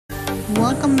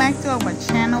Welcome back to our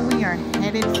channel. We are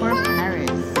headed for Paris.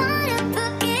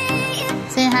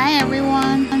 Say hi,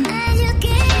 everyone.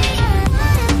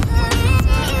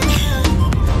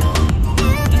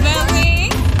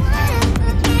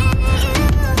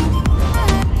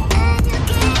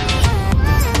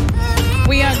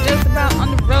 We are just about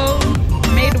on the road,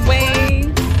 made way,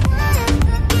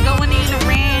 going in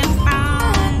around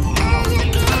town.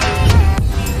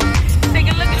 Take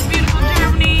a look at beautiful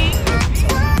Germany.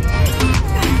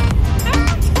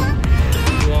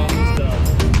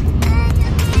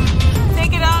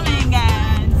 Take it all in,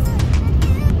 guys.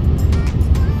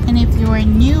 And if you are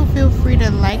new, feel free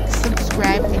to like,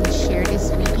 subscribe, and share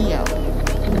this video.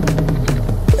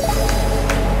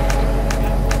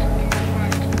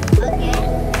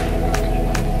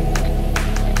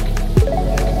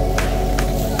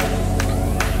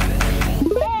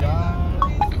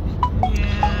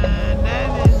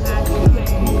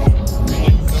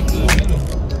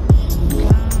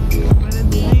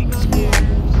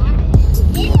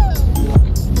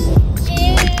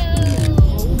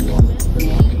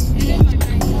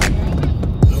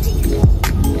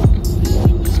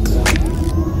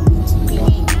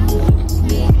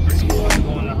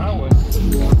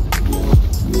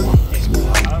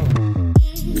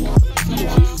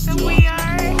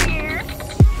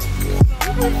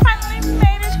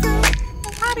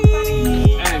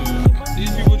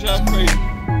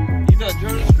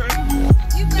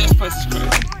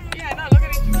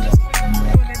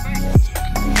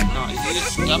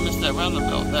 I missed that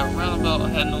roundabout. That roundabout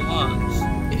had no lines.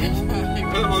 That's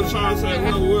what I'm trying to say.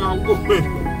 Where I'm going,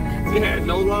 it had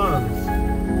no lines.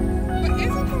 But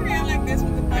isn't Korea like this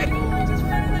with the bike? Just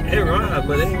running like it ride,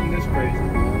 but it ain't this crazy.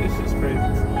 It's just crazy.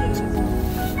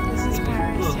 This is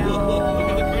Paris, look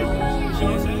at the crazy. See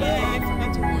what I'm saying? Yeah, I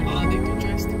forgot to warn you. They do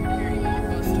drive through here. You have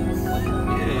buses.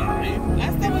 Yeah.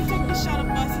 Last time we took the shuttle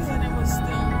buses and it was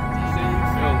still.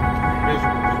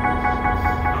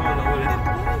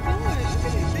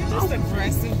 Just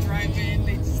aggressive driving,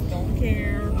 they just don't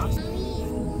care.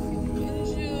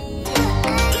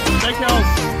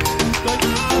 Steakhouse.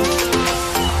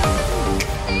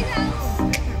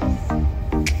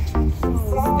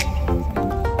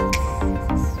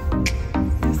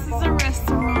 This is a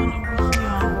restaurant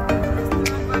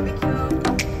over here.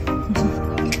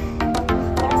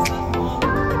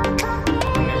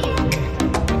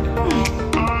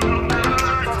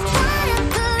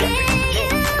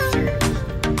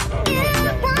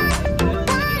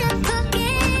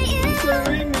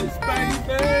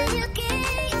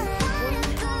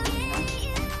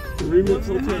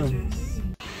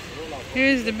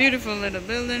 Here's the beautiful little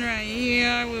building right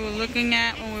here we were looking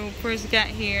at when we first got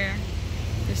here.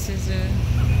 This is a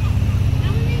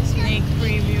sneak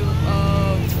preview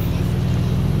of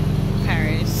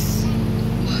Paris.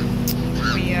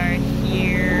 We are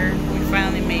here. We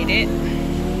finally made it.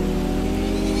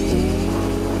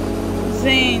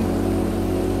 Zane.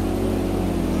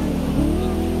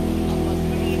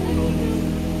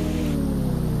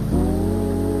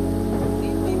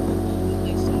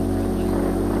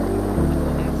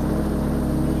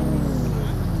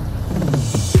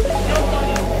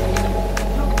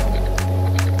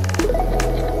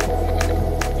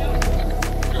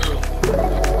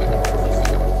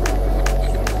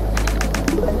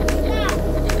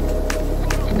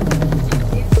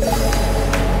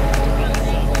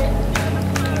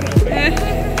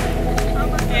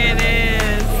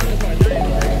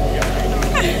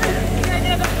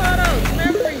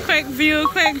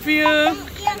 Quick view.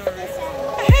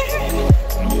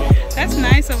 That's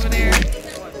nice over there.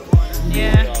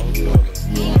 Yeah.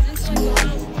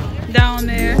 Down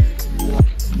there.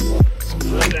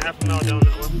 Half a mile down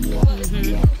that way.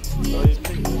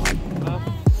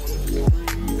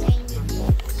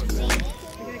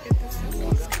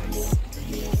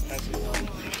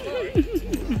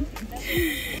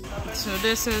 So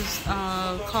this is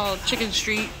called Chicken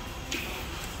Street.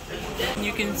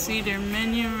 You can see their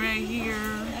menu right here.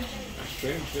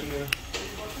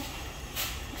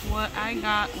 What I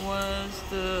got was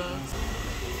the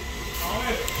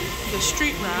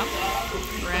street wrap,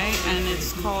 right? And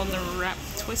it's called the wrap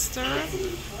twister.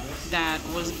 That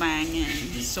was banging,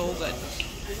 so good.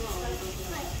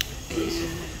 And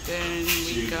then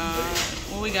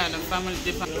we got the family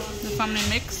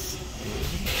mix.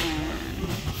 And,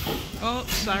 oh,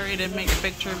 sorry to make a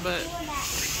picture, but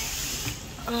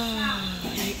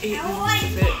I ate most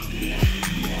of it.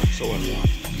 So what?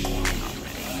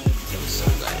 It was so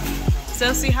good.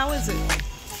 Celsi, how is it? You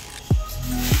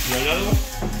want another one?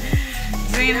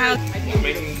 Zane, how? I'm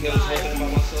making this whole thing by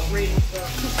myself.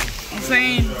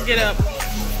 Zane, get up.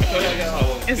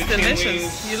 It's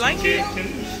delicious. You like it?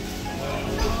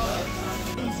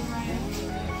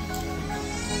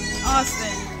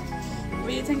 Austin, what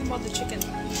do you think about the chicken?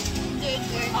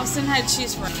 Austin had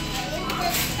cheese fries.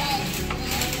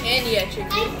 And yeah,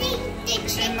 chicken.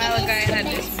 And Malachi had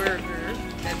this burger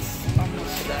that's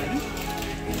almost done.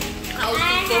 I was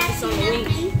too focused on the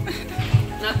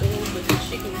wings. Not the wings, but the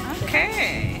chicken.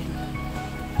 Okay.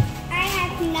 I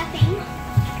have nothing.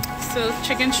 So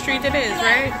Chicken Street it is,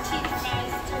 right?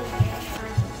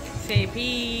 Say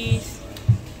peace.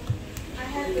 I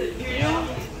had the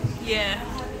Yeah.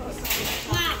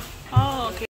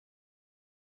 Oh, okay.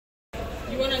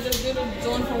 You wanna just do the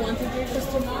zone for 1 to 3 because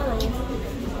tomorrow?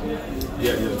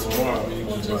 Yeah, tomorrow you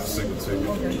can just sing it to me.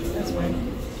 Okay, that's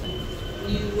fine.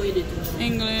 You waited.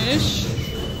 English.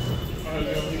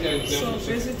 So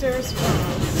visitors.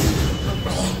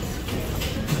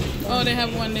 Oh, they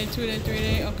have 1 day, 2 day, 3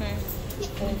 day. Okay.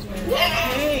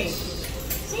 Hey,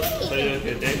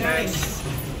 Nice.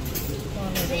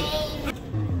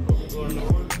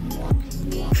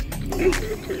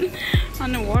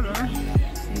 On the water.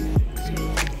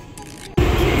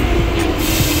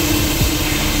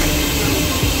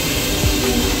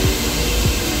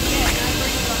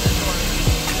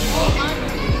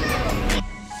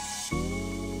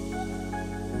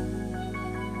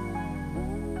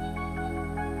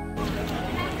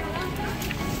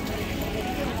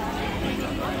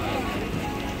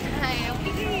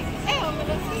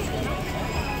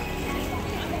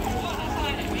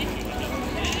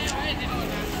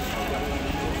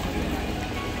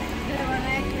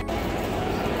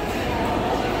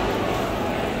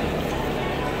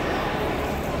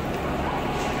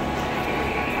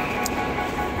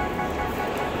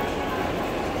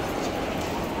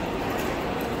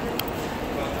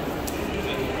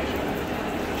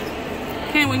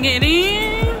 Can we get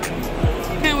in?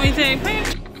 Can we take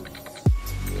pictures?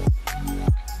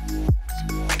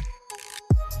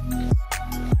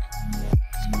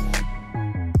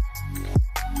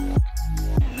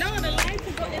 no, the lights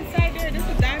will go inside there. This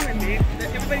is diamond, babe.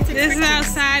 Everybody takes This is pictures.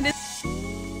 outside.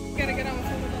 Gotta get on with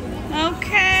something.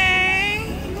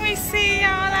 Okay. We see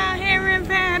y'all out here in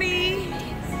Patty.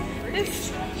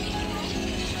 It's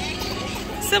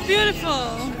so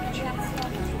beautiful,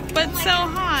 but so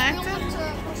hot.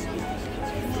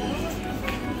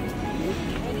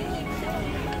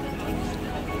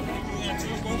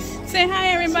 Say hi,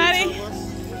 everybody.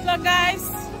 Look, guys.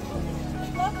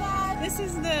 Look, guys. This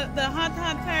is the hot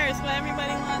Paris where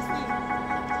everybody wants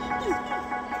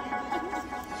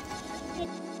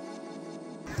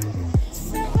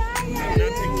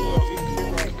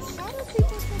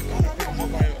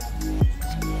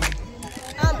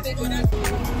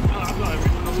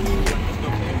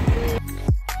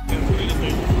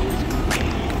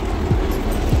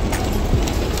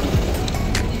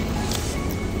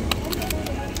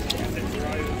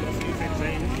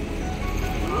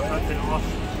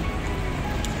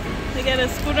to get a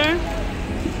scooter.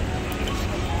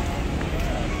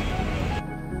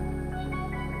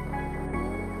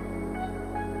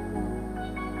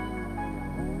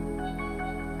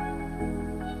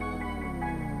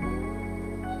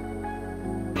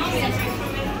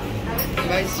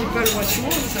 Bah, c'est pas le what you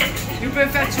want. You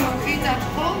prefer to eat at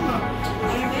home?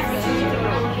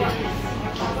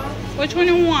 Which one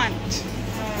you want?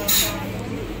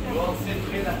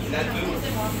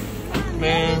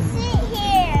 Man, Sit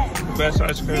here. best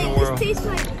ice cream in the world. Tastes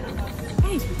like.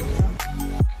 Hey.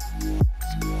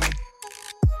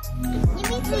 Let me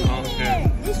sit Okay.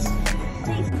 here. This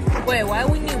tastes. Wait, why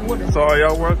we need water? So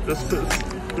y'all worth the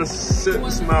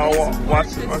 6 mile walk? Watch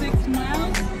The it. 6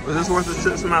 miles? Was this worth the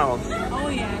 6 miles? Oh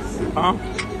yes. Huh?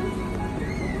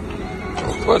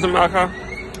 Where's the Malachi?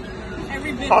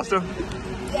 Every bit. Austin,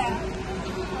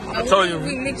 I told you.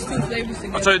 We mix 2 flavors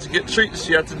together. I told you to get treats.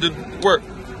 You have to do work.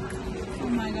 Oh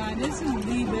my god, this is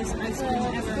the best ice cream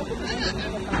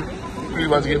ever. You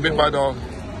about to get bit by a dog.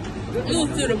 It was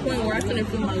to the point where I couldn't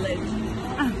feel my legs.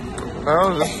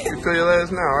 Oh, you feel your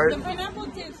legs now, right? The pineapple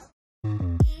tastes.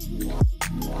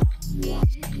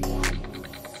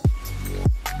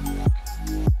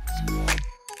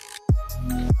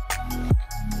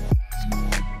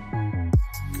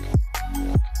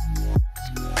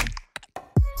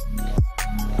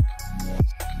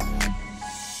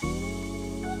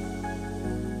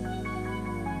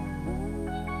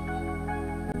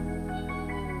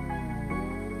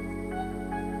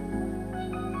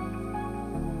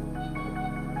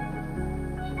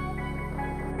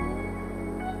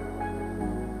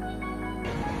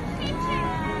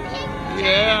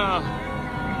 Yeah.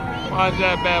 Watch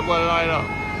that bad boy light up.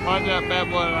 Watch that bad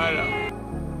boy light up.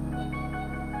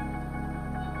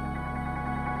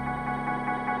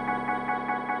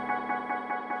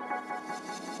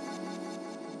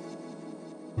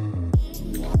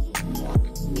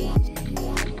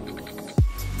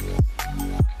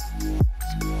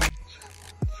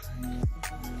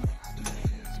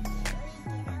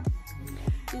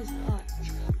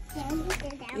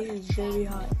 Very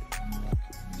hot.